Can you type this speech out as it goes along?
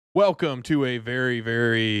Welcome to a very,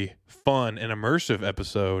 very fun and immersive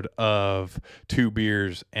episode of Two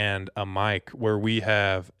Beers and a Mic, where we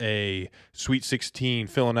have a Sweet 16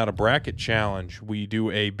 filling out a bracket challenge. We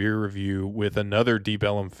do a beer review with another Deep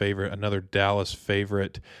Ellum favorite, another Dallas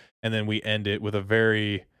favorite, and then we end it with a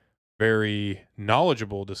very, very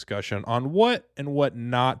knowledgeable discussion on what and what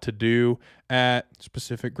not to do at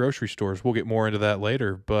specific grocery stores. We'll get more into that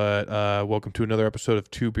later, but welcome to another episode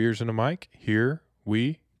of Two Beers and a Mic. Here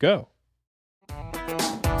we go.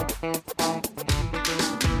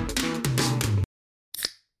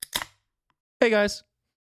 Hey guys,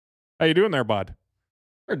 How you doing there, bud?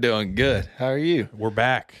 we're doing good. How are you? We're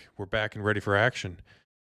back and ready for action.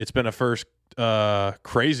 It's been a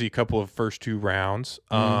crazy couple of first two rounds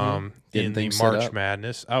Getting in the things set March up.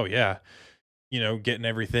 Madness. Oh yeah. Getting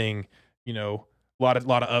everything, a lot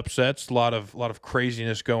of upsets, a lot of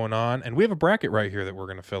craziness going on, and we have a bracket right here that we're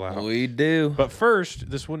going to fill out. We do. But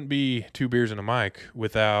first, this wouldn't be Two Beers and a Mic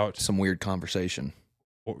without Some weird conversation.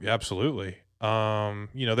 Well, absolutely.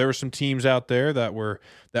 There were some teams out there that were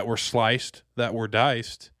sliced, that were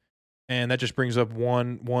diced, and that just brings up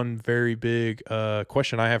one very big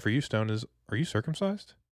question I have for you, Stone. Is, are you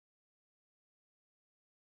circumcised?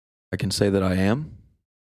 I can say that I am.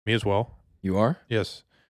 Me as well. You are? Yes.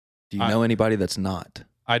 Do you know anybody that's not?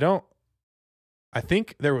 I don't. I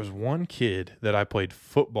think there was one kid that I played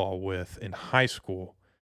football with in high school,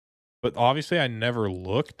 but obviously I never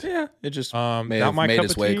looked. Yeah, it just Not may have my made cup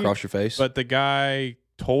its of way tea, across your face. But the guy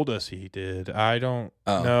told us he did. I don't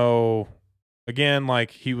Oh. know. Again,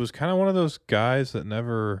 like, he was kind of one of those guys that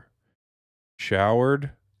never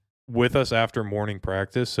showered with us after morning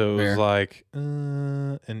practice. So it was Fair. like,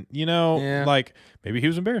 and Yeah. like, maybe he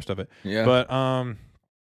was embarrassed of it. yeah, But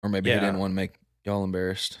or maybe yeah. he didn't want to make y'all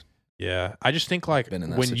embarrassed. yeah, I just think, like, Been in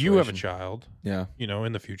that when you have a situation. child, Yeah,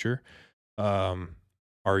 in the future,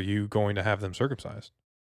 are you going to have them circumcised?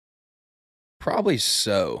 probably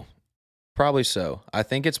so. Probably so. I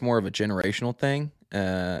think it's more of a generational thing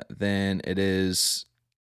than it is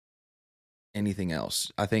anything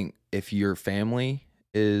else. I think if your family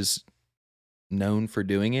is known for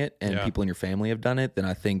doing it and Yeah. people in your family have done it, then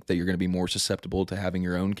I think that you're going to be more susceptible to having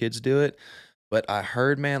your own kids do it. But I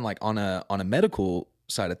heard, man, like on a medical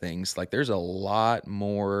side of things, like there's a lot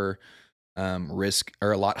more risk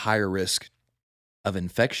or a lot higher risk of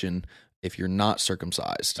infection if you're not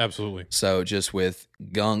circumcised. Absolutely. So just with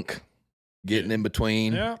gunk getting in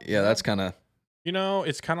between, Yeah. that's kind of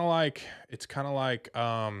It's kind of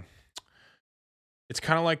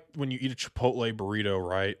like when you eat a Chipotle burrito,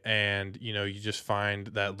 right? And you just find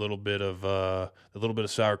that little bit of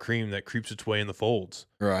sour cream that creeps its way in the folds.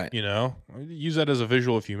 right. Use that as a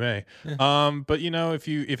visual if you may. Yeah. But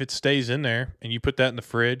if it stays in there and you put that in the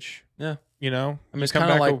fridge, Yeah. I mean, it's come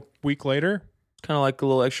kinda back like- a week later. It's kind of like a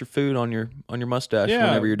little extra food on your mustache Yeah.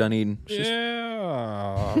 whenever you're done eating. It's just-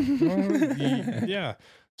 Yeah. Yeah.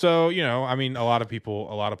 So, I mean, a lot of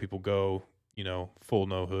people go, full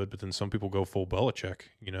no hood, but then some people go full Belichick.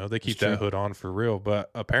 They keep true. that hood on for real. But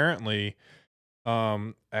apparently,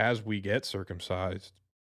 as we get circumcised,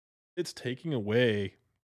 it's taking away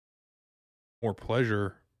more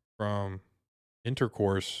pleasure from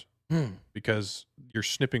intercourse because you're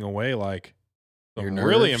snipping away like some Your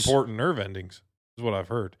really nerves. important nerve endings, is what I've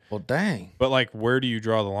heard. Well, dang. But, like, where do you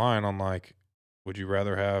draw the line on, like, would you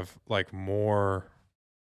rather have, like, more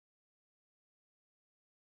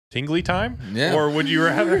tingly time? Yeah. Or would you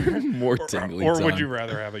rather More tingly or time. would you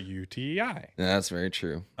rather have a UTI? That's very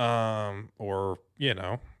true. Or,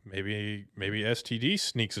 maybe STD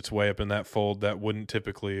sneaks its way up in that fold that wouldn't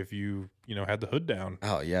typically if you, had the hood down.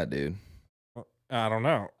 Oh yeah, dude. I don't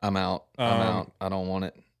know. I'm out. I don't want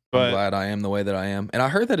it. but- I'm glad I am the way that I am. And I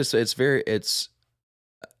heard that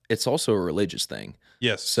it's also a religious thing.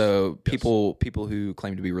 Yes. So Yes. people who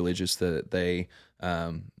claim to be religious, that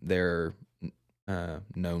they're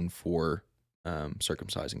known for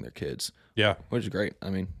circumcising their kids, Yeah. which is great. I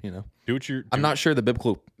mean, Do what you're I'm not sure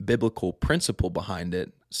the biblical principle behind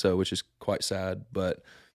it, so which is quite sad. But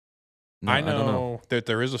no, I don't know. know that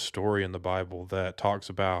there is a story in the Bible that talks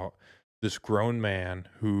about this grown man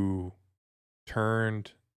who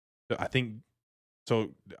turned, I think,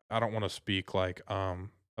 so I don't want to speak like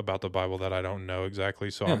about the Bible that I don't know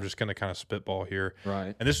exactly, so Yeah. I'm just going to kind of spitball here.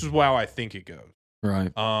 Right, And this is how I think it goes.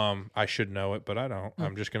 right. I should know it, but I don't.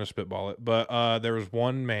 I'm just going to spitball it. But there was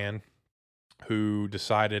one man who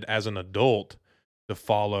decided as an adult to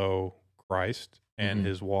follow Christ and Mhm.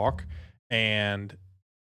 his walk, and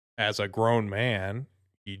as a grown man,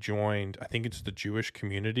 he joined, I think it's the Jewish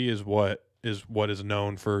community is what is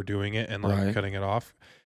known for doing it and like Right. cutting it off.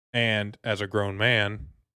 And as a grown man,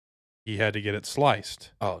 he had to get it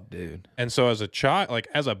sliced. Oh, dude. And so as a child, like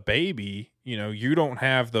as a baby, you don't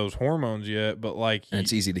have those hormones yet, but like And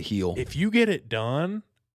it's easy to heal. if you get it done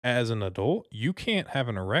as an adult, you can't have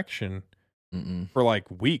an erection for like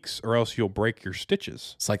weeks or else you'll break your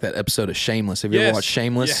stitches. It's like that episode of Shameless. Have you ever watched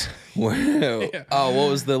Shameless? Yeah. Oh, what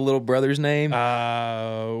was the little brother's name?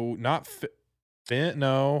 Not Finn.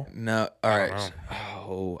 No. No. All right.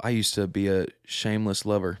 Oh, I used to be a shameless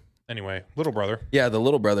lover. Anyway, little brother. Yeah, the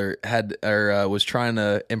little brother was trying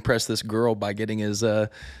to impress this girl by getting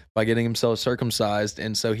himself circumcised,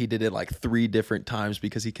 and so he did it like 3 different times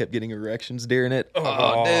because he kept getting erections during it.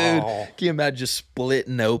 Oh, dude, can you imagine just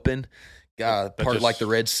splitting open? God, like the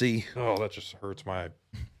Red Sea. Oh, that just hurts my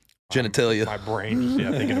genitalia, my brain.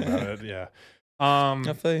 Just, thinking about it. Yeah.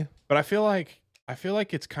 I feel you. But I feel like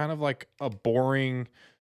it's kind of like a boring,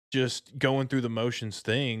 just going through the motions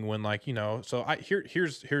thing when like, so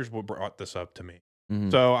here's what brought this up to me. Mm-hmm.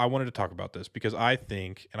 So I wanted to talk about this because I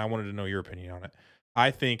think, and I wanted to know your opinion on it. I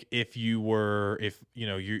think if you're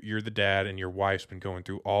the dad and your wife's been going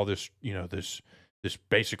through all this, this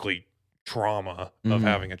basically trauma of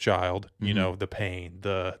having a child, the pain,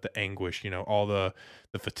 the anguish, all the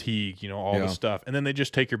fatigue, all the stuff. And then they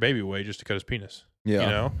just take your baby away just to cut his penis.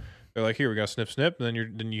 Yeah. They're like, here, we got snip,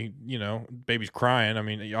 and then you baby's crying. I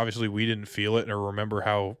mean, obviously we didn't feel it or remember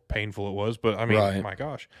how painful it was, but I mean, my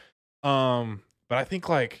gosh. But I think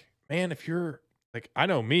like, man, if you're like, I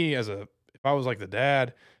know me if I was like the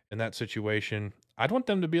dad in that situation, I'd want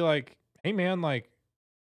them to be like, hey man, like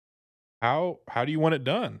how do you want it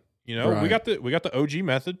done? We got the OG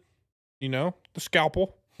method, the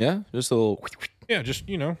scalpel. Yeah. Just a little. Yeah. Just,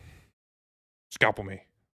 scalpel me.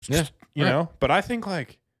 Yeah. But I think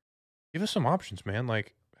like, give us some options, man.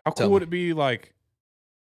 Like, how cool would it be, like,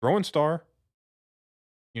 throwing star?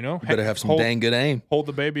 You better have some dang good aim. Hold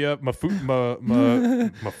the baby up, Mafusa.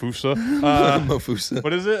 Mafusa.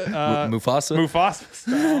 What is it? Mufasa. Mufasa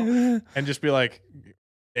style. And just be like,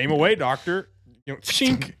 aim away, doctor.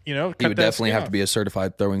 Shink. He would definitely have to be a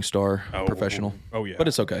certified throwing star professional. Oh yeah, but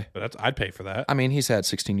it's okay. But I'd pay for that. I mean, he's had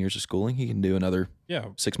 16 years of schooling. He can do another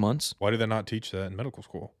 6 months. Why do they not teach that in medical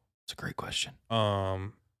school? It's a great question.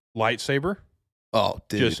 Lightsaber. Oh,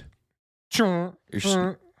 dude.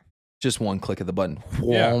 Just one click of the button.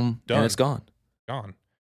 And it's gone.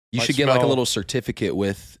 You should get like a little certificate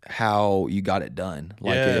with how you got it done.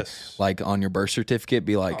 Like like on your birth certificate,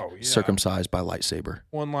 be like circumcised by lightsaber.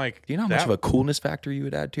 One like, do you know how much of a coolness factor you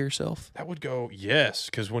would add to yourself? That would go, yes.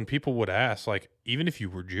 Because when people would ask, like, even if you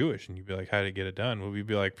were Jewish and you'd be like, how did you get it done? Would we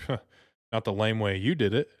be like, not the lame way you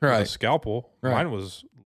did it. Right. With a scalpel. Right. Mine was,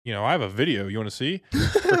 I have a video. You want to see?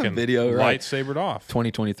 Freaking video, lightsabered off.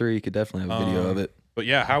 2023, you could definitely have a video of it. But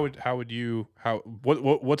yeah, what's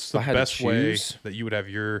the best way that you would have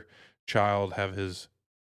your child have his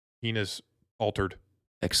penis altered?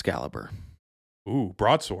 Excalibur. Ooh,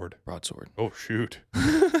 broadsword. Oh shoot.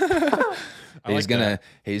 He's gonna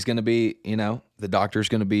be, the doctor's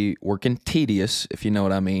gonna be working tedious, if you know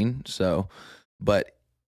what I mean. So, but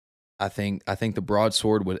I think the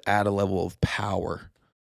broadsword would add a level of power.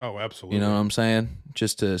 Oh, absolutely. You know what I'm saying?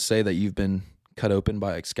 Just to say that you've been cut open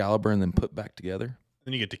by Excalibur and then put back together.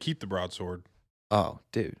 Then you get to keep the broadsword. Oh,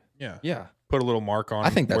 dude. Yeah. Put a little mark on. I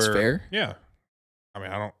think that's fair. Yeah. I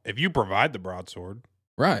mean, if you provide the broadsword,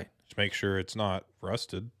 right? Just make sure it's not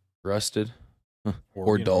rusted,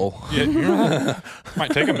 or dull. Yeah, might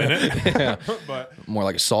take a minute. But more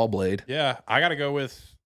like a saw blade. Yeah, I gotta say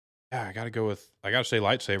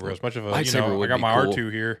lightsaber. As much of a lightsaber I got my cool.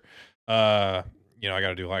 R2 here. I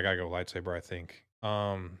gotta go lightsaber. I think.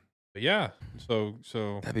 But yeah, so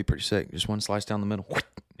that'd be pretty sick. Just one slice down the middle.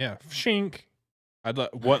 Yeah, shink.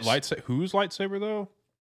 What lightsaber? Whose lightsaber though?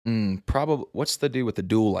 Probably. What's the dude with the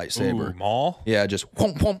dual lightsaber? Maul. Yeah, just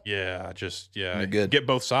whomp whomp. Yeah, You're good. Get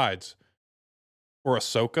both sides. Or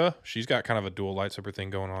Ahsoka, she's got kind of a dual lightsaber thing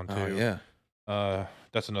going on too. Oh yeah.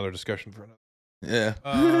 That's another discussion for another. Yeah.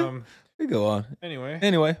 We go on.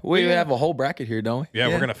 Anyway, we have a whole bracket here, don't we? Yeah,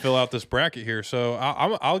 we're gonna fill out this bracket here. So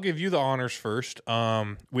I'll give you the honors first.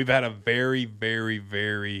 We've had a very, very,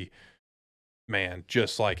 very,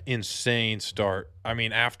 just like insane start. I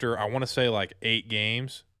mean, after I want to say like 8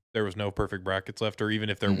 games, there was no perfect brackets left, or even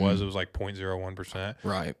if there was, it was like 0.01%.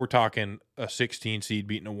 Right. We're talking a 16 seed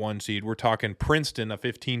beating a 1 seed. We're talking Princeton, a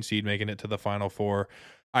 15 seed, making it to the Final Four.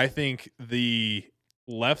 I think the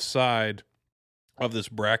left side of this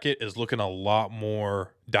bracket is looking a lot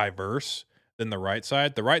more diverse than the right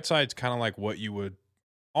side. The right side's kind of like what you would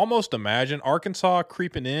almost imagine. Arkansas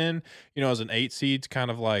creeping in, as an 8 seed's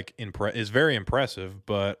kind of like is very impressive.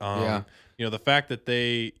 But the fact that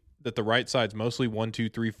the right side's mostly 1, 2,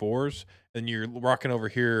 3, 4s, and you're rocking over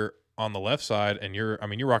here on the left side, and you're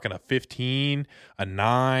rocking a 15, a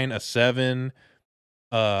 9, a 7,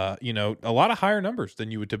 a lot of higher numbers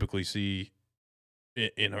than you would typically see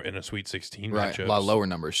in a Sweet 16 Right. matchup. A lot of lower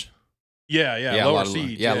numbers. Yeah, lower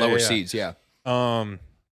seeds. Lower seeds, yeah.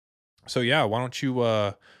 So yeah, why don't you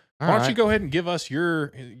why don't you go ahead and give us you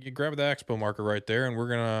grab the expo marker right there, and we're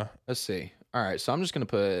gonna let's see. All right, so I'm just gonna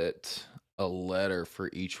put a letter for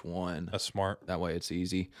each one. That's smart. That way it's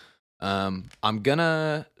easy. I'm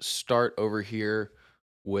gonna start over here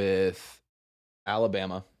with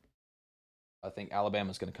Alabama. I think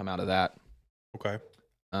Alabama's gonna come out of that. Okay.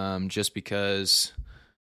 Just because,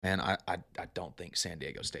 man, I don't think San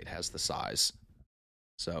Diego State has the size.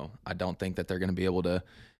 So I don't think that they're going to be able to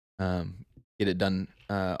get it done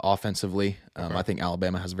offensively. Okay. I think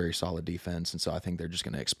Alabama has a very solid defense, and so I think they're just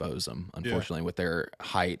going to expose them, unfortunately, with their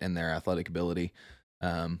height and their athletic ability.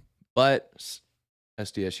 But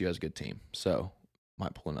SDSU has a good team, so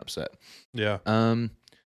might pull an upset. Yeah.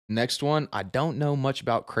 Next one, I don't know much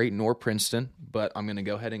about Creighton or Princeton, but I'm going to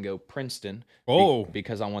go ahead and go Princeton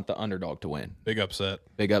because I want the underdog to win. Big upset.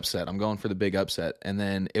 Big upset. I'm going for the big upset. And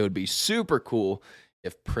then it would be super cool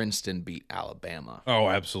if Princeton beat Alabama. Oh,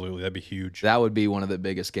 absolutely. That'd be huge. That would be one of the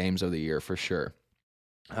biggest games of the year for sure.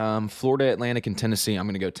 Florida Atlantic and Tennessee. I'm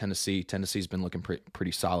going to go Tennessee. Tennessee's been looking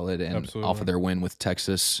pretty solid, and off of their win with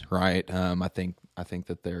Texas, right? I think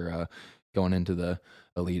that they're going into the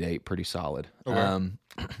Elite Eight pretty solid. Okay.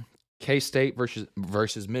 K-State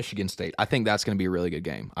versus Michigan State. I think that's going to be a really good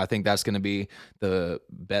game. I think that's going to be the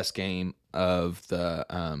best game of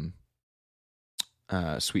the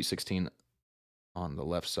Sweet 16 on the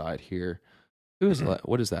left side here.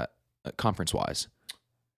 What is that conference-wise?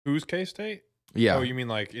 Who's K-State? Yeah. Oh, you mean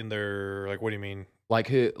like in their what do you mean? Like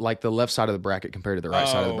the left side of the bracket compared to the right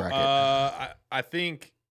side of the bracket. I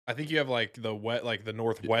think you have like the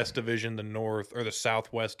Northwest Division, the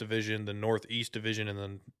Southwest Division, the Northeast Division,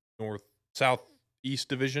 and the Southeast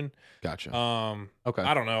Division. Gotcha. Okay.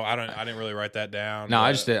 I don't know. I didn't really write that down. No,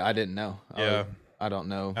 I didn't know. Yeah. I don't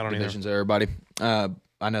know divisions either. of everybody.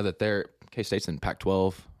 I know that K-State's in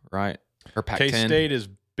Pac-12, right? Or Pac-10. K-State is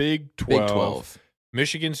Big 12. Big 12.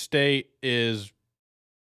 Michigan State is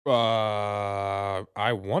I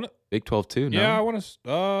want it. Big 12 too? No? Yeah, I want to.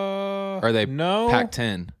 Are they no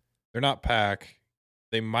Pac-10? They're not Pac.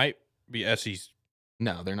 They might be SEC.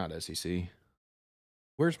 No, they're not SEC.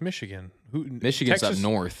 Where's Michigan? Michigan's Texas? Up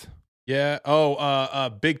north. Yeah.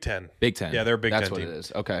 Big 10. Big 10. Yeah, they're Big 10. That's what team. it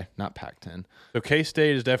is. Okay, not Pac-10. So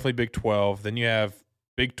K-State is definitely Big 12. Then you have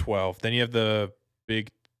Big 12. Then you have the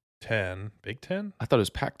Big 10. Big 10? I thought it was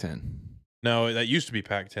Pac-10. No, that used to be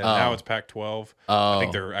Pac-10. Now it's Pac-12. Oh. I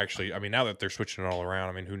think they're actually. I mean, now that they're switching it all around,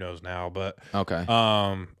 I mean, who knows now? But okay.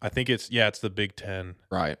 I think it's the Big 10.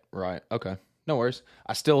 Right. Okay. No worries.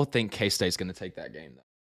 I still think K-State's going to take that game though.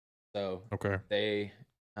 So okay, they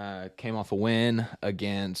came off a win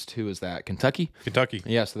against who is that? Kentucky.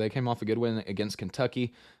 Yeah. So they came off a good win against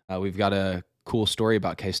Kentucky. We've got a cool story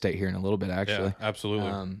about K-State here in a little bit, actually. Yeah,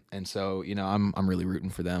 absolutely. And so I'm really rooting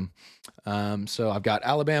for them. So I've got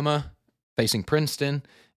Alabama facing Princeton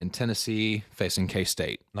and Tennessee facing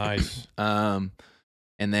K-State. Nice. And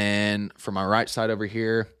then for my right side over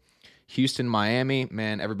here, Houston, Miami.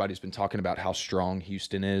 Man, everybody's been talking about how strong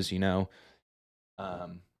Houston is. They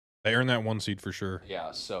earned that 1 seed for sure.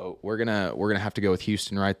 Yeah, so we're gonna have to go with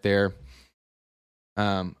Houston right there.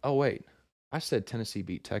 Oh wait, I said Tennessee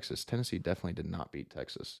beat Texas. Tennessee definitely did not beat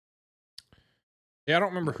Texas. Yeah, I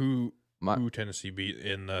don't remember who Tennessee beat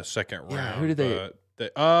in the second round. Yeah, who did they?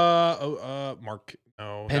 Mark.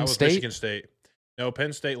 No, Penn that was State? Michigan State. No,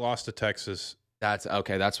 Penn State lost to Texas. That's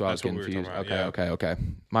okay. That's what I was That's what getting we were confused. talking about, Okay.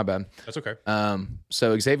 My bad. That's okay.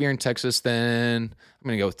 So Xavier in Texas. Then I'm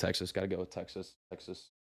gonna go with Texas. Got to go with Texas.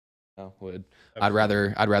 Texas. Would. I'd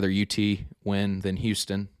rather UT win than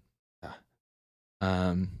Houston.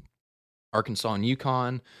 Arkansas and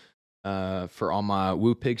UConn. For all my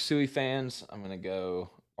Woo Pig Suey fans, I'm gonna go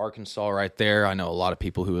Arkansas right there. I know a lot of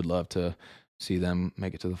people who would love to see them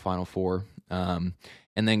make it to the Final Four. And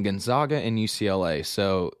then Gonzaga and UCLA.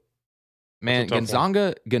 So, man,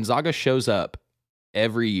 Gonzaga shows up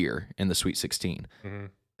every year in the Sweet 16. Mm-hmm.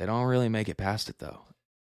 They don't really make it past it though.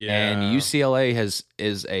 Yeah. And UCLA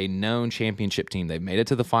is a known championship team. They've made it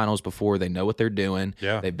to the finals before. They know what they're doing.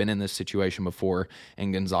 Yeah. They've been in this situation before.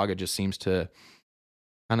 And Gonzaga just seems to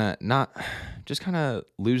kind of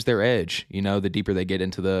lose their edge, the deeper they get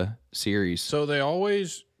into the series. So they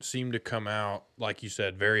always seem to come out, like you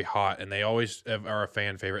said, very hot, and they always are a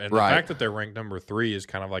fan favorite. And the fact that they're ranked number 3 is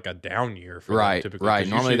kind of like a down year for them typically. Right.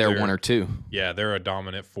 Normally they're 1 or 2. Yeah, they're a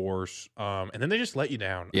dominant force. And then they just let you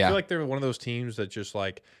down. Yeah. I feel like they're one of those teams that just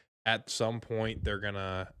like at some point they're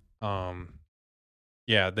gonna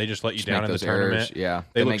Yeah, they just let you Just down make in the those tournament. errors. Yeah,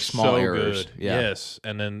 They make look small so errors. good. Yeah. Yes,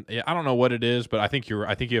 and then I don't know what it is, but I think you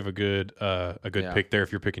have a good Yeah. pick there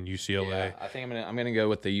if you're picking UCLA. Yeah, I think I'm gonna go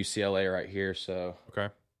with the UCLA right here. So Okay.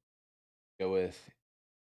 go with.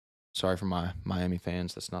 Sorry for my Miami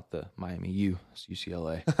fans. That's not the Miami U. It's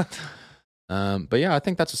UCLA. But yeah, I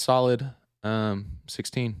think that's a solid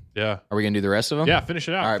 16. Yeah. Are we gonna do the rest of them? Yeah, finish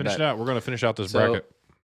it out. All right, Finish bet. it out. We're gonna finish out this So bracket.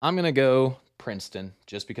 I'm gonna go Princeton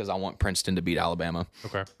just because I want Princeton to beat Alabama.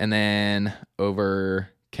 Okay. And then over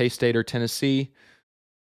K-State or Tennessee,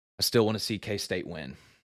 I still want to see K-State win.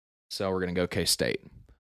 So we're gonna go K-State.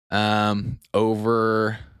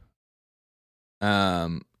 Over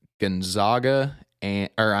Gonzaga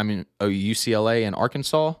UCLA and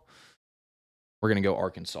Arkansas, we're gonna go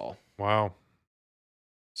Arkansas. Wow.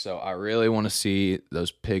 So I really want to see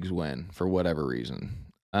those pigs win for whatever reason.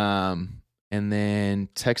 And then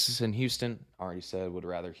Texas and Houston, I already said would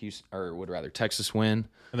rather Texas win.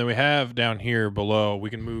 And then we have down here below, we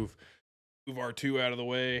can move our 2 out of the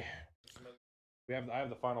way. I have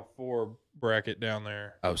the Final Four bracket down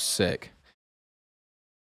there. Oh, sick.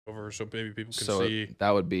 Over so maybe people can So see. that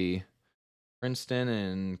would be Princeton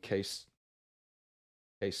and K-State.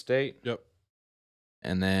 Yep.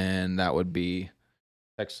 And then that would be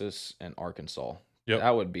Texas and Arkansas. Yep.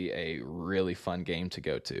 That would be a really fun game to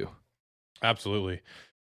go to. Absolutely.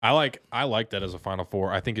 I like that as a Final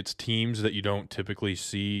Four. I think it's teams that you don't typically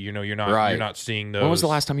see. You're not seeing those. When was the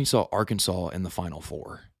last time you saw Arkansas in the Final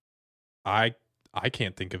Four? I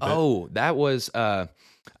can't think of it. Oh, that was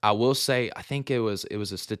I will say I think it was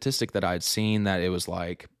a statistic that I'd seen that it was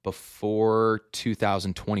like before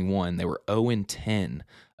 2021 they were 0-10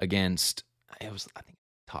 against I think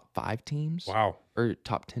top 5 teams. Wow. Or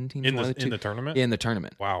top 10 teams in the tournament? In the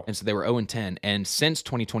tournament. Wow. And so they were 0-10 and since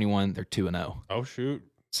 2021 they're 2-0. Oh shoot.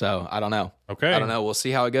 So, I don't know. Okay. I don't know. We'll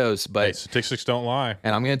see how it goes, but hey, statistics don't lie.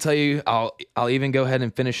 And I'm going to tell you I'll even go ahead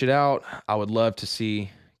and finish it out. I would love to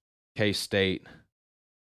see K-State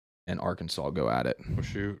and Arkansas go at it. Oh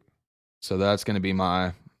shoot. So that's going to be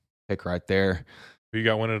my pick right there. Who you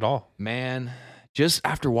got winning it all? Man, just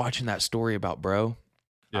after watching that story about Bro,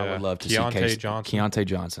 I would love to see Keontae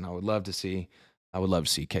Johnson. I would love to see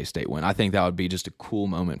K-State win. I think that would be just a cool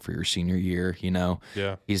moment for your senior year, you know.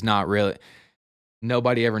 Yeah. He's not really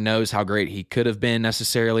nobody ever knows how great he could have been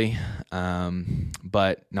necessarily.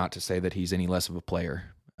 But not to say that he's any less of a player.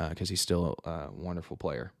 Because he's still a wonderful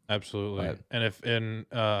player. Absolutely.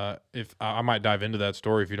 But, if I might dive into that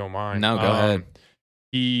story if you don't mind. No, go ahead.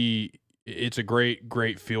 It's a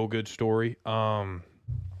great feel good story.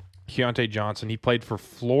 Keontae Johnson, he played for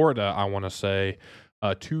Florida, I want to say,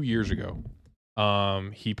 2 years ago.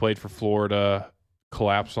 He played for Florida,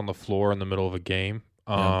 collapsed on the floor in the middle of a game.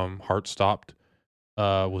 Heart stopped.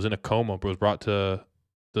 Was in a coma, was brought to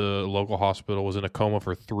the local hospital, was in a coma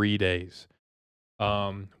for 3 days.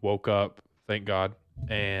 Woke up, thank God,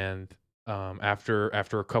 and after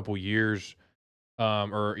a couple years,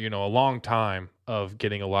 or a long time of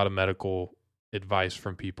getting a lot of medical advice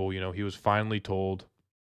from people, he was finally told,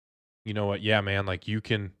 you know what, yeah, man, like you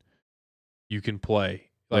can play.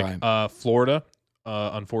 Like right. Florida,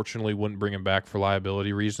 unfortunately, wouldn't bring him back for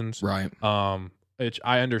liability reasons. Right. Which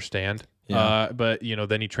I understand. Yeah. But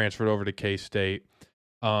then he transferred over to K-State.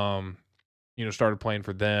 Started playing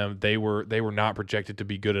for them. They were not projected to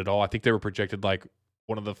be good at all. I think they were projected like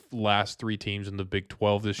one of the last 3 teams in the Big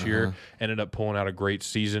 12 this year. Ended up pulling out a great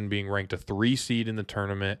season, being ranked a 3 seed in the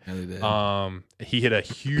tournament. Yeah, they did. He hit a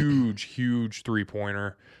huge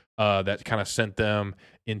 3-pointer that kind of sent them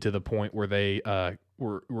into the point where they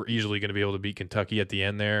were easily going to be able to beat Kentucky at the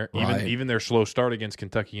end there. Even their slow start against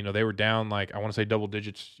Kentucky, they were down like I want to say double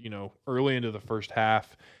digits, early into the first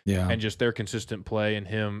half. Yeah. And just their consistent play and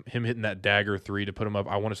him hitting that dagger 3 to put him up,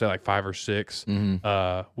 I want to say like 5 or 6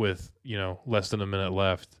 with, less than a minute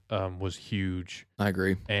left was huge. I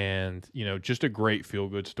agree. And, just a great feel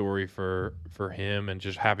good story for him and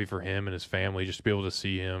just happy for him and his family just to be able to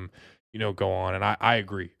see him, go on. And I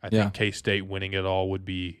agree. I think K-State winning it all would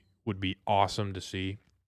be awesome to see.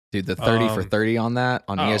 Dude, the 30 for 30 on that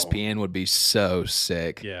on ESPN would be so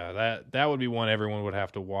sick. Yeah, that would be one everyone would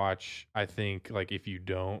have to watch. I think, like, if you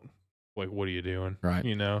don't, like, what are you doing? Right.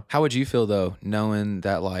 How would you feel, though, knowing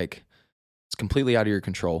that, like, it's completely out of your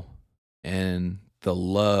control and the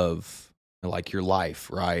love, like, your life,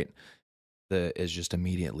 right, is just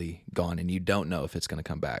immediately gone and you don't know if it's going to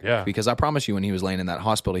come back. Yeah. Because I promise you, when he was laying in that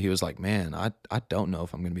hospital, he was like, man, I don't know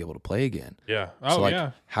if I'm going to be able to play again. Yeah. Oh, so, like,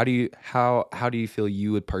 yeah. How do you feel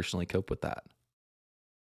you would personally cope with that?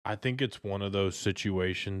 I think it's one of those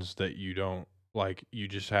situations that you don't, like, you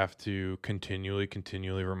just have to continually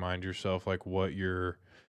remind yourself, like, what you're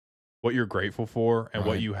what you're grateful for and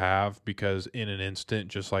what Right. you have, because in an instant,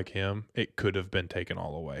 just like him, it could have been taken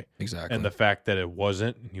all away. Exactly. And the fact that it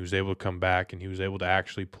wasn't, and he was able to come back and he was able to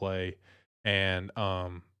actually play, and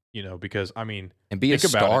because I mean, and be a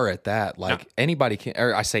think about star it. at that. Like anybody can,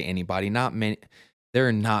 or I say anybody, not many. There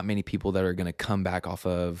are not many people that are going to come back off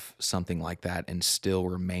of something like that and still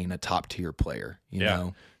remain a top tier player. You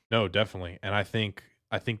know? No, definitely. And I think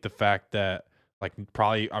the fact that like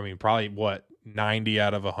probably what 90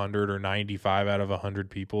 out of 100 or 95 out of 100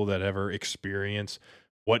 people that ever experience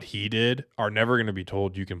what he did are never going to be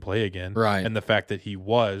told you can play again. Right. And the fact that he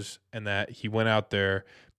was, and that he went out there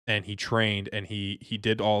and he trained and he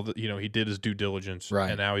did all the, he did his due diligence. Right.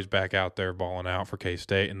 And now he's back out there balling out for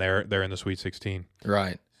K-State, and they're in the Sweet 16.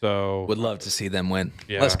 Right. So would love to see them win.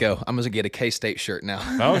 Yeah. Let's go. I'm going to get a K-State shirt now.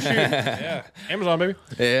 Oh shoot. Yeah. Amazon, baby.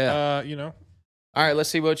 Yeah. All right, let's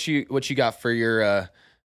see what you got for your All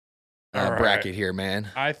right. bracket here, man.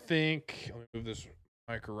 I think, let me move this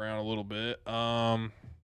mic around a little bit.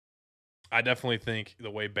 I definitely think the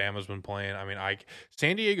way Bama's been playing, I mean,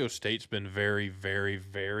 San Diego State's been very, very,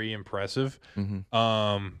 very impressive.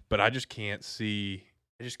 Mm-hmm. But I just can't see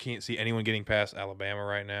anyone getting past Alabama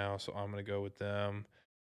right now, so I'm gonna go with them.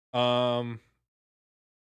 That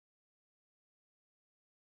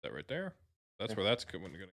right there. That's where that's good.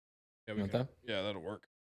 Yeah, that'll work.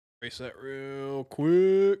 Erase that real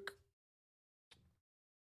quick.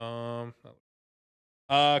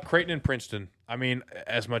 Creighton and Princeton. I mean,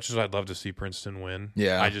 as much as I'd love to see Princeton win,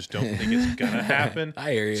 yeah, I just don't think it's gonna happen.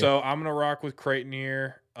 I hear you. So I'm gonna rock with Creighton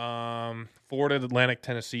here. Florida Atlantic,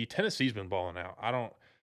 Tennessee. Tennessee's been balling out. I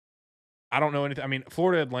don't know anything. I mean,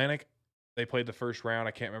 Florida Atlantic, they played the first round.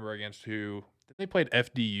 I can't remember against who. They played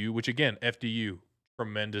FDU, which again, FDU,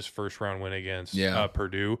 tremendous first round win against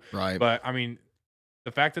Purdue. Right. But I mean,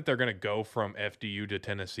 the fact that they're going to go from FDU to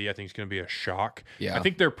Tennessee, I think is going to be a shock. Yeah. I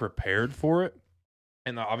think they're prepared for it.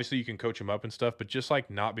 And obviously you can coach them up and stuff, but just like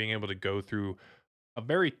not being able to go through a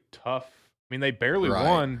very tough, I mean, they barely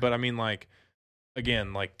won, but I mean, like,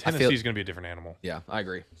 again, like Tennessee's going to be a different animal. Yeah, I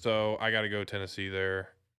agree. So I got to go Tennessee there.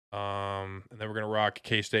 And then we're going to rock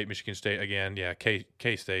K-State, Michigan State again. Yeah,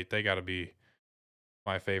 K-State, they got to be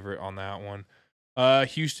my favorite on that one.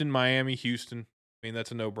 Houston, Miami, Houston. I mean, that's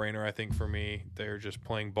a no-brainer, I think, for me. They're just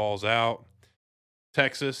playing balls out.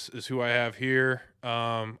 Texas is who I have here.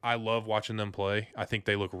 I love watching them play. I think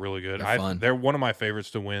they look really good. They're fun. They're one of my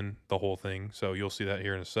favorites to win the whole thing, so you'll see that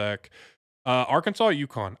here in a sec. Arkansas,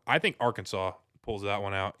 UConn. I think Arkansas pulls that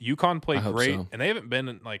one out. UConn played great, and they haven't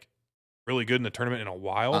been like really good in the tournament in a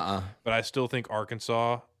while, but I still think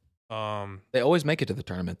Arkansas. They always make it to the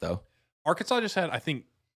tournament, though. Arkansas just had, I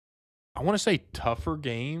want to say, tougher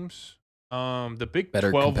games. The Big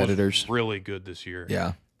Better 12 competitors. was really good this year.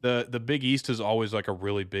 Yeah. The Big East is always like a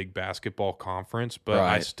really big basketball conference, but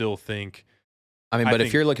I still think. I mean, but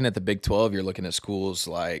if you're looking at the Big 12, you're looking at schools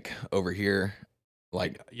like over here,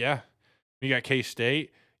 like yeah, you got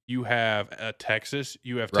K-State. You have Texas.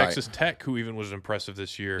 You have Texas Tech, who even was impressive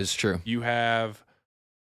this year. It's true. You have.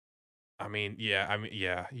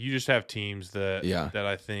 You just have teams that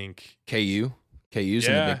I think KU's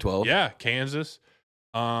in the Big 12. Yeah, Kansas.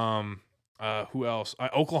 Who else?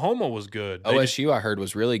 Oklahoma was good. OSU, I heard,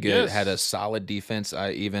 was really good. Yes. Had a solid defense.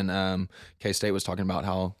 K-State was talking about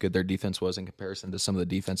how good their defense was in comparison to some of the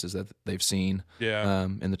defenses that they've seen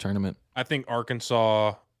in the tournament. I think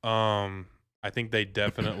Arkansas, I think they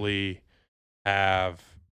definitely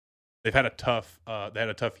they've had a tough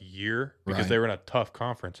year because they were in a tough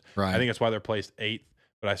conference. Right. I think that's why they're placed 8th,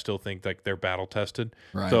 but I still think like they're battle tested.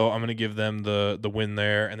 Right. So I'm going to give them the win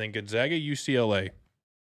there. And then Gonzaga, UCLA.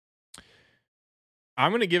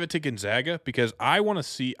 I'm going to give it to Gonzaga because I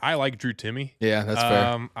like Drew Timme. Yeah, that's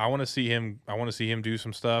fair. I want to see him do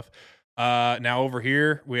some stuff. Now over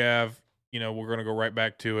here we have, we're going to go right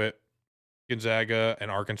back to it. Gonzaga and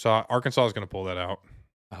Arkansas. Arkansas is going to pull that out.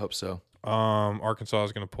 I hope so. Arkansas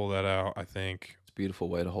is going to pull that out, I think. It's a beautiful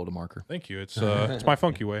way to hold a marker. Thank you. It's my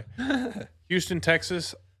funky way. Houston,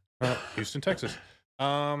 Texas. Texas.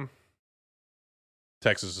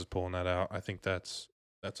 Texas is pulling that out. I think that's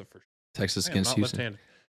a for sure. Texas against Houston.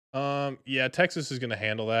 Yeah, Texas is going to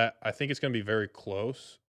handle that. I think it's going to be very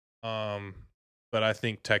close. But I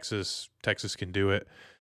think Texas can do it.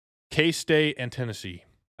 K-State and Tennessee.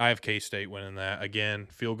 I have K-State winning that. Again,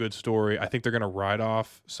 feel good story. I think they're going to ride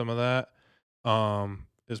off some of that.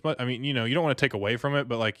 As much, you don't want to take away from it,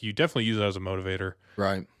 but like you definitely use it as a motivator.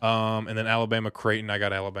 Right. And then Alabama, Creighton. I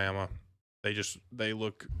got Alabama. They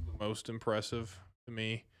look the most impressive to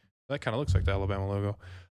me. That kind of looks like the Alabama logo.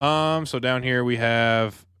 So down here we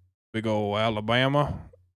have big old Alabama.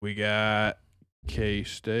 We got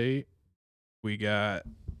K-State. We got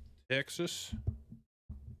Texas.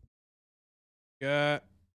 Got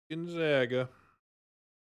Gonzaga.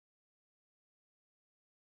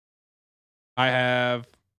 I have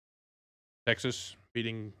Texas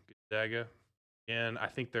beating Gonzaga. And I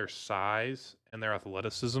think their size and their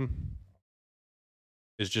athleticism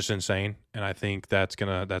is just insane. And I think that's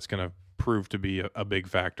gonna prove to be a big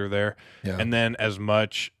factor there. Yeah. And then as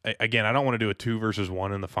much again, I don't want to do a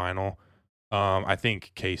 2-1 in the final. I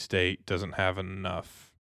think K-State doesn't have enough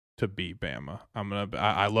to beat Bama.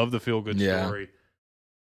 I love the feel good story.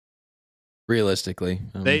 Realistically,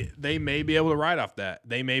 they may be able to ride off that.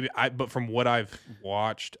 They may be, but from what I've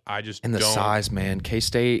watched, I just and the don't. size, man.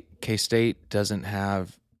 K-State doesn't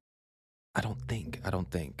have. I don't think.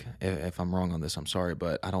 If I'm wrong on this, I'm sorry,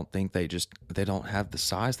 but I don't think they don't have the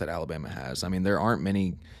size that Alabama has. I mean, there aren't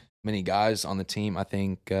many guys on the team. I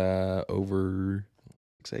think over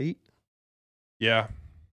 6'8". Yeah.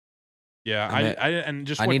 I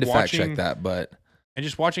need to fact check that, but. And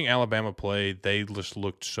just watching Alabama play, they just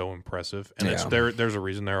looked so impressive, and there's a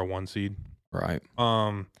reason they're a 1 seed, right?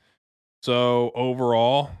 So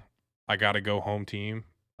overall, I got to go home team.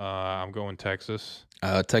 I'm going Texas.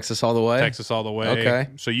 Texas all the way. Texas all the way. Okay.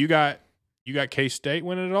 So you got K-State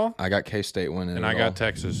winning it all. I got K-State winning, and I got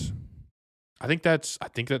Texas. I think that's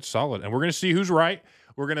solid, and we're gonna see who's right.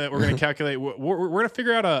 We're gonna calculate. We're gonna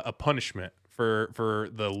figure out a punishment for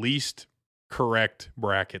the least correct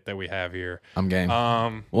bracket that we have here. I'm game.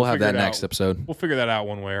 We'll have that next episode. We'll figure that out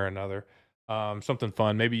one way or another. Something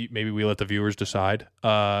fun. Maybe we let the viewers decide.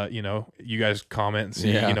 You guys comment and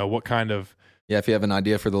see. What kind of. Yeah, if you have an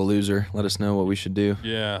idea for the loser, let us know what we should do.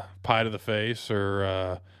 Yeah, pie to the face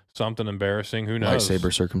or something embarrassing. Who knows?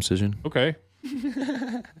 Lightsaber circumcision. Okay.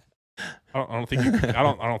 I don't think you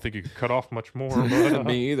could cut off much more. But,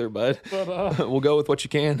 Me either, bud. We'll go with what you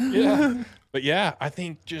can. Yeah, but yeah, I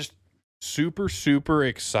think just. Super, super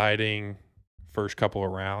exciting first couple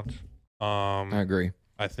of rounds. I agree.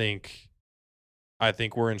 I think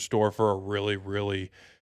we're in store for a really, really,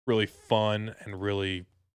 really fun and really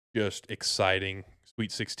just exciting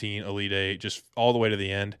Sweet 16, Elite 8, just all the way to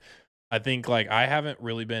the end. I think I haven't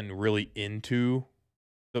really been really into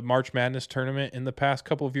the March Madness tournament in the past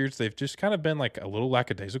couple of years. They've just kind of been a little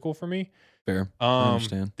lackadaisical for me. Fair. I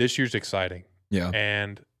understand. This year's exciting. Yeah.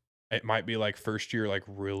 And it might be first year,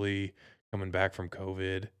 really coming back from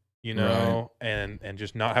COVID, right. and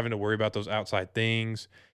just not having to worry about those outside things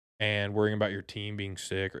and worrying about your team being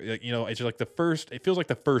sick. It's just it feels like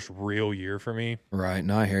the first real year for me. Right.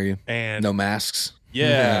 No, I hear you. And no masks.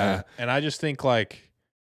 Yeah. And I just think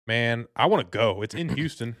man, I want to go. It's in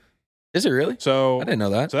Houston. Is it really? So I didn't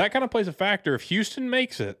know that. So that kind of plays a factor. If Houston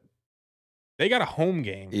makes it, they got a home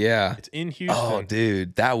game. Yeah. It's in Houston. Oh,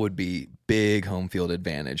 dude, that would be big home field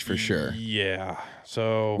advantage for sure. Yeah.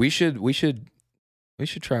 So we should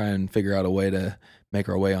try and figure out a way to make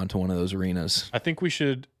our way onto one of those arenas. I think we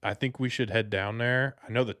should head down there.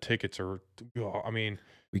 I know the tickets are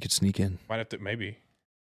we could sneak in. Might have to maybe.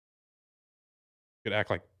 Could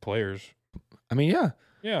act like players. Yeah.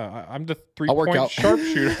 Yeah, I'm the 3-point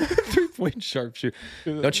sharpshooter. 3-point sharpshooter.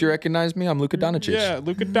 Don't you recognize me? I'm Luka Doncic. Yeah,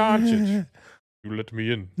 Luka Doncic. You let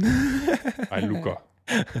me in. I Luka.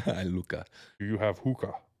 Hi, Luka. Do you have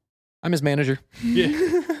hookah? I'm his manager. Yeah,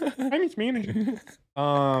 I'm his manager.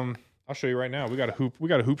 I'll show you right now. We got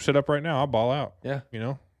a hoop set up right now. I'll ball out. Yeah,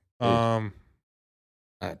 Don't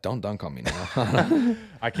dunk on me now.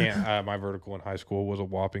 I can't. My vertical in high school was a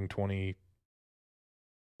whopping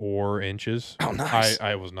 24 inches. Oh, nice.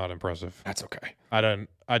 I was not impressive. That's okay. I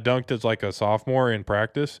dunked as a sophomore in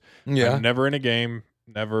practice. Yeah. Never in a game.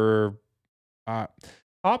 Never.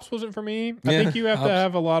 Hops wasn't for me. I think you have to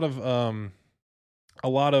have a lot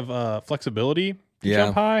of flexibility to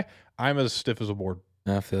jump high. I'm as stiff as a board.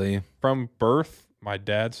 I feel you. From birth, my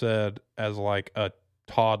dad said as a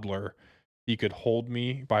toddler, he could hold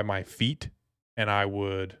me by my feet and I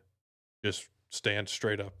would just stand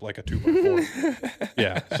straight up like a 2x4.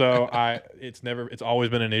 Yeah. So it's always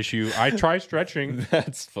been an issue. I try stretching.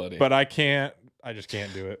 That's funny. But I just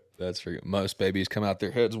can't do it. That's for most babies come out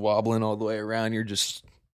their heads wobbling all the way around. You're just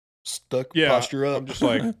stuck Yeah, posture up. I'm just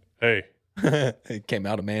hey. It came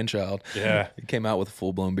out a man-child. Yeah. It came out with a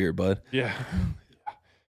full-blown beard, bud. Yeah.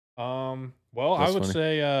 Well, that's I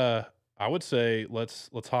would say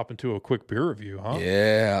let's hop into a quick beer review, huh?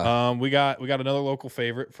 Yeah. We got another local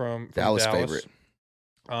favorite from Dallas favorite.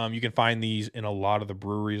 You can find these in a lot of the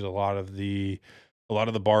breweries, a lot of the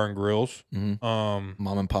bar and grills. Mm-hmm.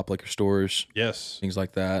 Mom and pop liquor stores. Yes. Things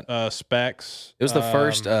like that. Specs. It was the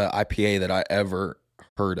first IPA that I ever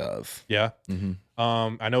heard of. Yeah. Mm-hmm.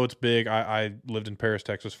 I know it's big. I lived in Paris,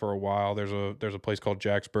 Texas for a while. There's a place called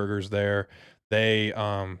Jack's Burgers there They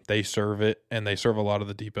serve it, and they serve a lot of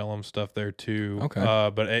the Deep Ellum stuff there too.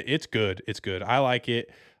 Okay. But it's good. It's good. I like it.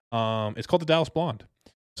 It's called the Dallas Blonde.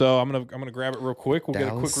 So I'm gonna grab it real quick. We'll get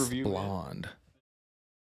a quick review. Blonde.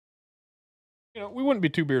 We wouldn't be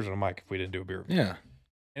 2 beers and a mic if we didn't do a beer review. Yeah.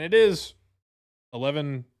 And it is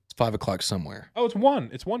 11. It's 5 o'clock somewhere. Oh, it's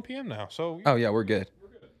 1. It's 1 p.m. now. So Oh yeah, we're good.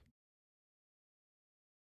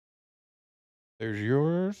 There's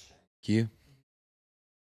yours. Q.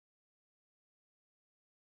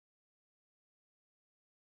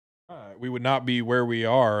 All right. We would not be where we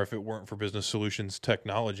are if it weren't for Business Solutions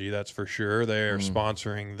Technology. That's for sure. They are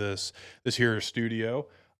sponsoring this here studio.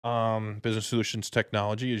 Business Solutions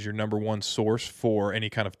Technology is your number one source for any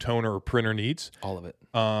kind of toner or printer needs. All of it.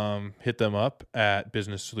 Hit them up at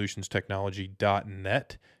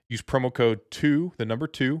businesssolutionstechnology.net. Use promo code 2, the number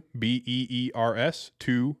 2, BEERS,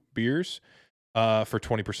 2 beers, for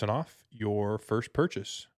 20% off your first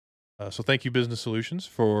purchase. So thank you, Business Solutions,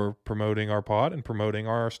 for promoting our pod and promoting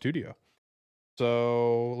our studio.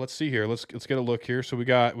 So let's see here. Let's get a look here. So we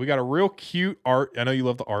got a real cute art. I know you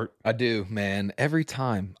love the art. I do, man. Every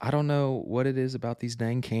time. I don't know what it is about these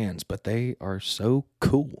dang cans, but they are so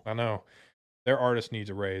cool. I know. Their artist needs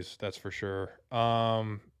a raise, that's for sure. A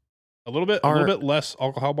little bit less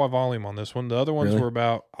alcohol by volume on this one. The other ones were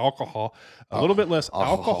about alcohol. A little bit less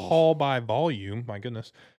alcohol by volume. My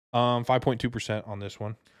goodness. 5.2% on this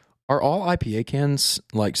one. Are all IPA cans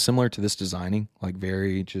like similar to this designing? Like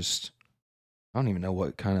very just, I don't even know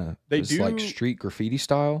what kind of, like street graffiti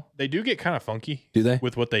style? They do get kind of funky. Do they?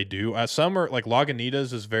 With what they do. Some are like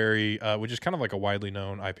Lagunitas is very, which is kind of like a widely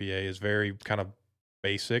known IPA, is very kind of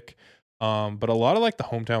basic. But a lot of like the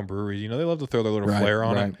hometown breweries, they love to throw their little flair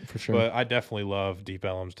on it. For sure. But I definitely love Deep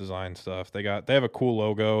Ellum's design stuff. They have a cool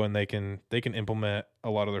logo, and they can implement a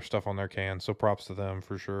lot of their stuff on their cans. So props to them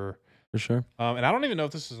for sure. For sure. And I don't even know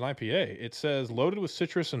if this is an IPA. It says loaded with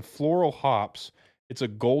citrus and floral hops. It's a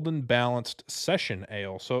golden balanced session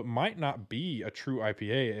ale. So it might not be a true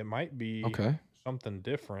IPA. It might be something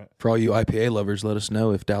different. For all you IPA lovers, let us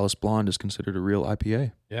know if Dallas Blonde is considered a real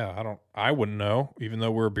IPA. Yeah, I wouldn't know. Even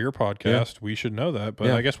though we're a beer podcast, we should know that.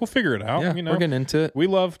 But I guess we'll figure it out. Yeah, we're getting into it. We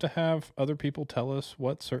love to have other people tell us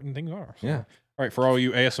what certain things are. So. Yeah. All right, for all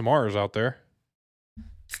you ASMRs out there.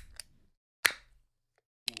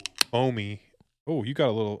 Foamy. Oh,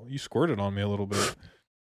 you squirted on me a little bit.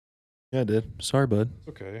 Yeah, I did. Sorry, bud.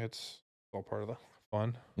 It's okay. It's all part of the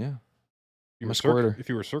fun. Yeah. If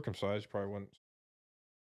you were circumcised, you probably wouldn't.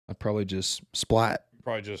 I'd probably just splat.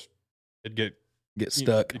 It'd get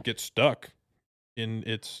stuck. It'd get stuck in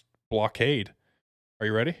its blockade. Are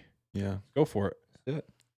you ready? Yeah. Go for it. Let's do it.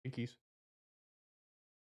 Pinkies.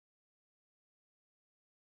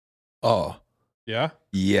 Oh. Yeah?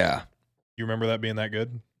 Yeah. You remember that being that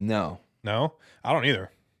good? No. No? I don't either.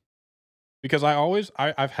 Because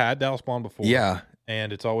I've had Dallas Blonde before. Yeah.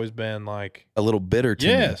 And it's always been like a little bitter to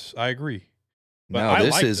me. Yes, I agree. But no,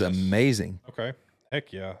 this is amazing. Okay.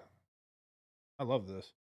 Heck yeah. I love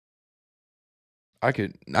this. I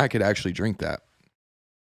could actually drink that.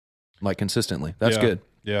 Like consistently. That's good.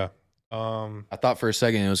 Yeah. I thought for a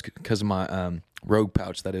second it was because of my Rogue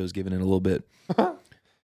pouch that it was giving it a little bit. Some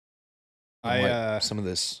of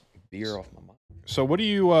this beer off my mind. So what do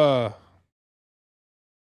you what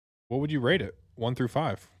would you rate it? 1 through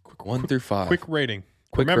 5. 1 through 5. Quick rating.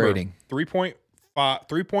 Remember, rating.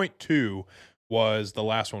 3.2 was the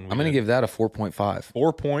last one. I'm going to give that a 4.5.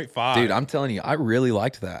 4.5. Dude, I'm telling you, I really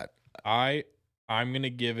liked that. I'm going to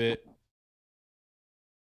give it,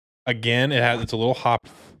 again, it's a little hop.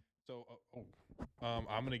 So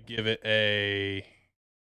I'm going to give it a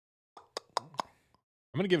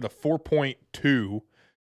 4.2.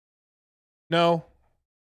 No.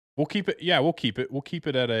 We'll keep it. Yeah, we'll keep it. We'll keep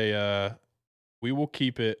it at a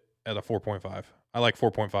 4.5. I like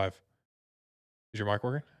 4.5. Is your mic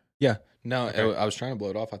working? Yeah. No, okay. I was trying to blow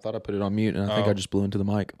it off. I thought I put it on mute, and I think I just blew into the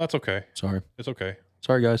mic. That's okay. Sorry. It's okay.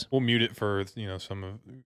 Sorry, guys. We'll mute it for, some of...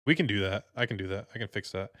 We can do that. I can do that. I can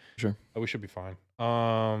fix that. Sure. We should be fine.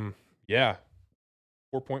 Yeah.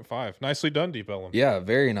 4.5. Nicely done, Deep Ellum. Yeah,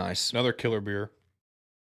 very nice. Another killer beer.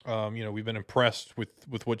 We've been impressed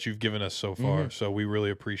with what you've given us so far. So we really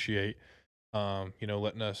appreciate,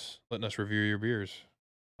 letting us review your beers.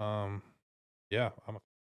 Yeah.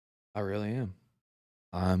 I really am.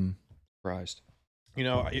 I'm surprised.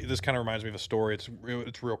 This kind of reminds me of a story. It's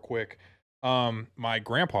real quick. My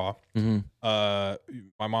grandpa, my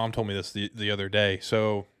mom told me this the other day.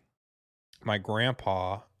 So my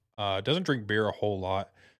grandpa, doesn't drink beer a whole lot,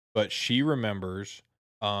 but she remembers,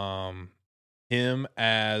 him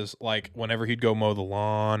as like whenever he'd go mow the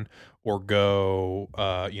lawn or go,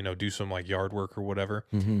 do some like yard work or whatever,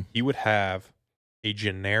 he would have a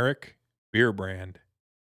generic beer brand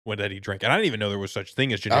that he drank. And I didn't even know there was such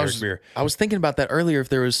thing as generic beer. I was thinking about that earlier, if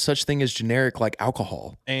there was such thing as generic like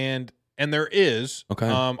alcohol. And there is. Okay.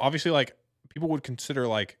 Obviously, like people would consider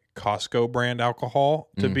like Costco brand alcohol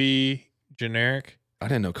to be generic. I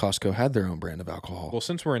didn't know Costco had their own brand of alcohol. Well,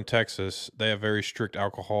 since we're in Texas, they have very strict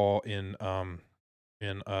alcohol in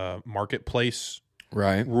marketplace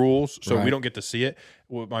rules, so we don't get to see it.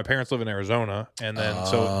 Well, my parents live in Arizona, and then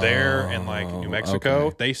so there and like New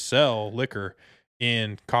Mexico, they sell liquor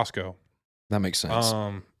in Costco. That makes sense.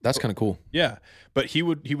 That's kind of cool. Yeah, but he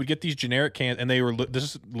would get these generic cans, and they were this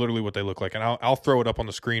is literally what they look like, and I'll throw it up on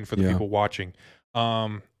the screen for the people watching.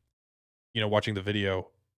 Watching the video,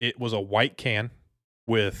 it was a white can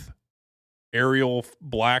with Arial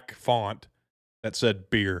black font that said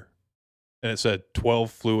beer, and it said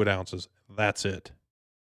 12 fluid ounces. That's it.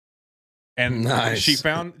 And she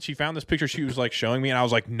found this picture she was like showing me, and I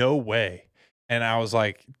was like, no way. And I was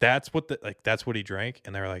like, that's what he drank.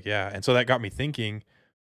 And they were like, yeah. And so that got me thinking,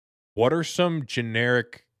 what are some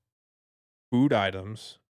generic food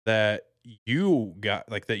items that you got,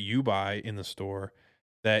 like that you buy in the store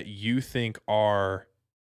that you think are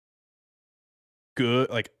good,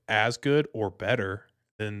 like as good or better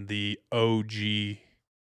than the OG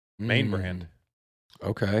main brand?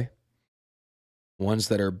 Okay. Ones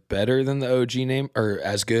that are better than the OG name, or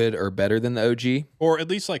as good or better than the OG, or at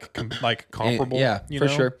least like comparable. Yeah, for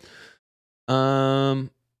sure.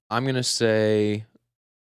 I'm gonna say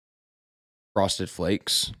Frosted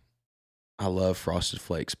Flakes. I love Frosted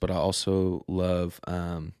Flakes, but I also love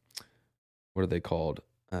what are they called?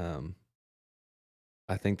 I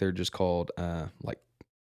think they're just called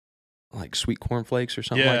like sweet corn flakes or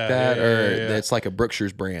something like that, it's like a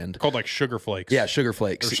Brookshire's brand called like Sugar Flakes. Yeah, Sugar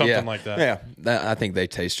Flakes or something like that. Yeah, I think they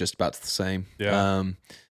taste just about the same. Yeah.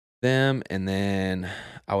 Them, and then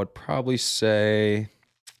I would probably say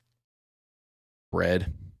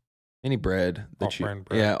bread. Any bread that off-brand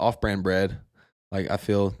bread. Yeah, off-brand bread. Like I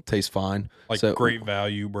feel tastes fine. Like Great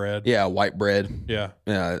Value bread. Yeah, white bread. Yeah.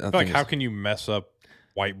 Yeah. I feel like how can you mess up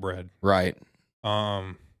white bread? Right.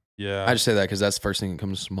 Yeah. I just say that because that's the first thing that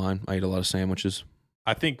comes to mind. I eat a lot of sandwiches.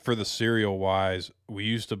 I think for the cereal wise, we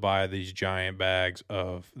used to buy these giant bags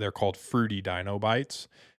they're called Fruity Dino Bites,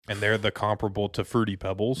 and they're the comparable to Fruity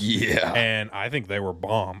Pebbles. Yeah. And I think they were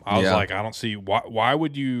bomb. I was like, I don't see why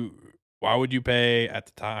would you pay at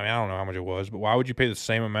the time? I mean, I don't know how much it was, but why would you pay the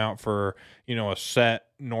same amount for, a set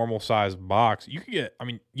normal sized box? You could get,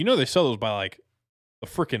 they sell those by like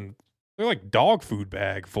they're like dog food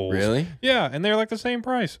bag fulls. Really? Yeah. And they're like the same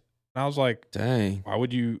price. And I was like, dang, why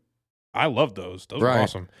would you? I love those. Those are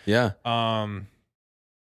awesome. Yeah.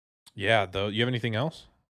 Yeah. Though, you have anything else?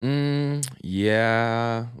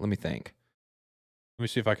 Yeah. Let me think. Let me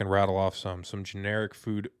see if I can rattle off some generic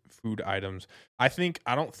food items. I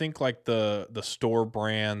don't think like the store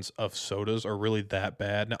brands of sodas are really that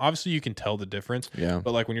bad. Now, obviously, you can tell the difference. Yeah.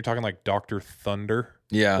 But like when you're talking like Dr. Thunder.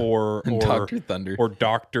 Yeah. Or Dr. Thunder. Or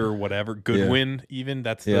Dr. whatever. Goodwin, even.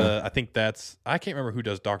 That's I think that's, I can't remember who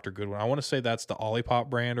does Dr. Goodwin. I want to say that's the Olipop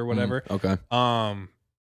brand or whatever. Okay.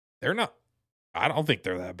 They're not, I don't think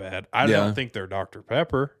they're that bad. I don't think they're Dr.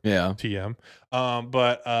 Pepper. Yeah. TM.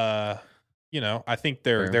 But I think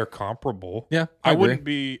they're comparable. Yeah. I wouldn't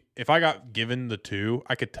be, if I got given the two,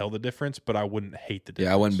 I could tell the difference, but I wouldn't hate the difference.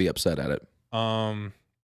 Yeah, I wouldn't be upset at it.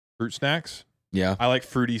 Fruit snacks. Yeah. I like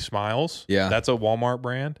Fruity Smiles. Yeah. That's a Walmart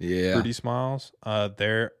brand. Yeah. Fruity Smiles.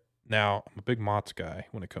 Now I'm a big Mott's guy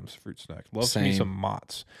when it comes to fruit snacks. Love me some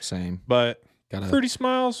Mott's. Same. But Fruity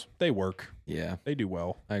Smiles, they work. Yeah. They do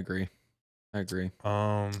well. I agree. You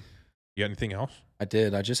got anything else? I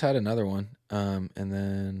did. I just had another one. And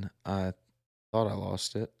then I thought I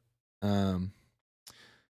lost it.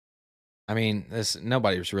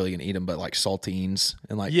 Nobody was really gonna eat them, but like saltines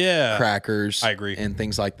and like crackers. I agree. And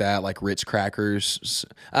things like that, like Ritz crackers.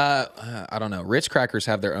 I don't know. Ritz crackers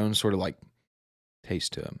have their own sort of like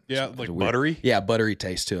taste to them. Yeah, like buttery. Yeah, buttery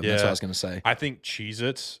taste to them. Yeah. That's what I was gonna say. I think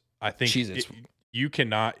Cheez-Its.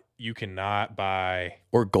 You cannot buy,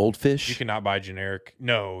 or Goldfish. You cannot buy generic.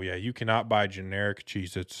 No, yeah, you cannot buy generic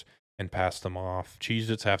Cheez-Its and pass them off.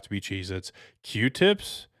 Cheez-Its have to be Cheez-Its.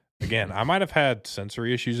 Q-tips, again, I might have had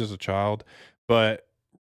sensory issues as a child, but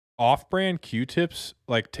off-brand Q-tips,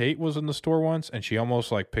 like Tate was in the store once and she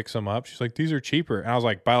almost like picks them up. She's like, these are cheaper. And I was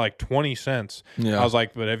like, by like 20 cents. Yeah. I was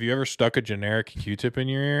like, but have you ever stuck a generic Q-tip in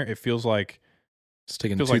your ear? It feels like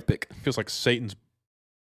sticking a toothpick. Feels like Satan's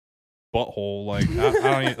butthole. Like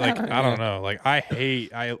I don't know. Like I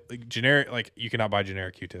hate generic. Like you cannot buy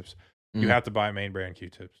generic Q-tips. You have to buy main brand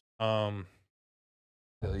Q-tips. I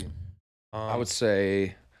would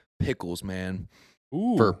say pickles, man.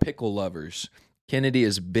 Ooh. For pickle lovers, Kennedy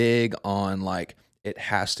is big on like it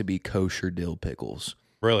has to be kosher dill pickles.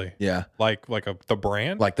 Really? Yeah, Like the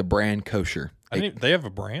brand? like the brand kosher. They have a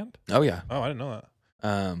brand? Oh yeah. Oh, I didn't know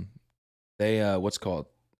that. They what's called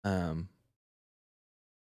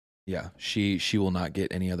yeah, she will not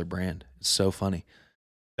get any other brand. It's so funny.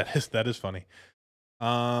 That is funny.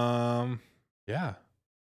 Yeah.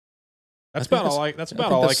 That's I think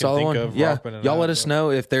about all I can solid think one. of. Yeah, Rockman y'all let us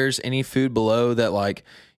know if there's any food below that like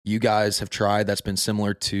you guys have tried that's been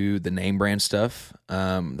similar to the name brand stuff.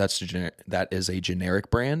 That is a generic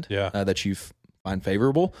brand. Yeah. That you find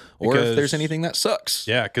favorable, or if there's anything that sucks.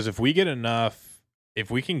 Yeah, because if we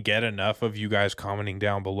can get enough of you guys commenting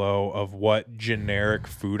down below of what generic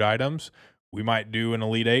food items, we might do an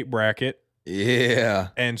Elite 8 bracket. Yeah.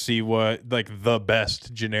 And see what like the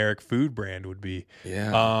best generic food brand would be.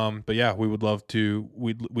 Yeah. But yeah, we would love to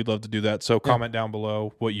we'd love to do that. So comment down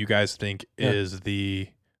below what you guys think is the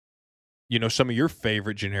some of your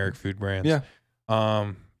favorite generic food brands. Yeah.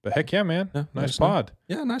 But heck yeah, man. Yeah, nice pod.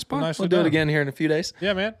 Yeah, nice pod. Nicely We'll do done. it again here in a few days.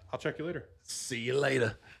 Yeah, man. I'll check you later. See you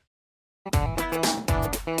later.